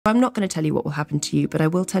I'm not going to tell you what will happen to you, but I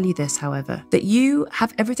will tell you this, however, that you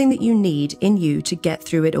have everything that you need in you to get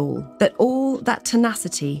through it all. That all that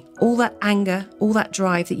tenacity, all that anger, all that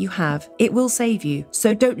drive that you have, it will save you.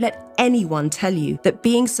 So don't let anyone tell you that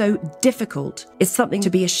being so difficult is something to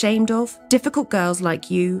be ashamed of. Difficult girls like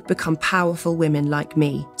you become powerful women like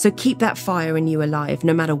me. So keep that fire in you alive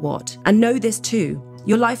no matter what. And know this too.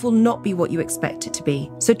 Your life will not be what you expect it to be.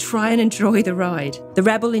 So try and enjoy the ride. The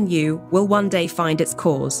rebel in you will one day find its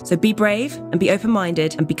cause. So be brave and be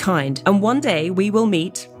open-minded and be kind. And one day we will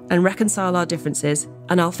meet and reconcile our differences,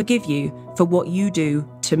 and I'll forgive you for what you do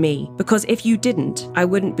to me. Because if you didn't, I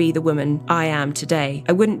wouldn't be the woman I am today.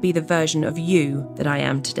 I wouldn't be the version of you that I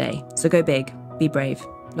am today. So go big, be brave.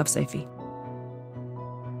 Love, Sophie.